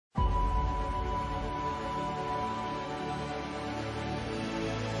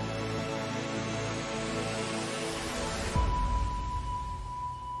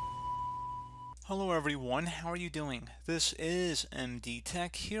Hello everyone, how are you doing? This is MD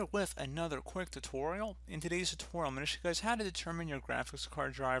Tech here with another quick tutorial. In today's tutorial, I'm going to show you guys how to determine your graphics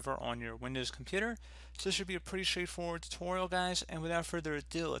card driver on your Windows computer. So this should be a pretty straightforward tutorial, guys, and without further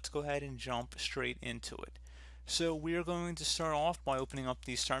ado, let's go ahead and jump straight into it. So we are going to start off by opening up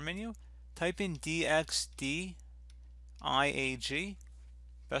the Start menu. Type in DXDIAG.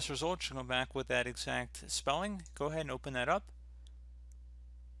 Best result should come back with that exact spelling. Go ahead and open that up.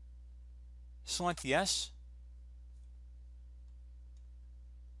 Select Yes.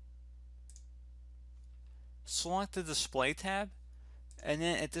 Select the Display tab, and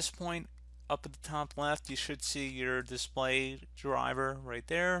then at this point up at the top left you should see your display driver right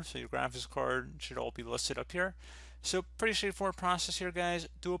there, so your graphics card should all be listed up here. So pretty straightforward process here, guys.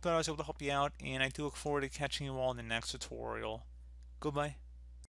 Do hope that I was able to help you out, and I do look forward to catching you all in the next tutorial. Goodbye.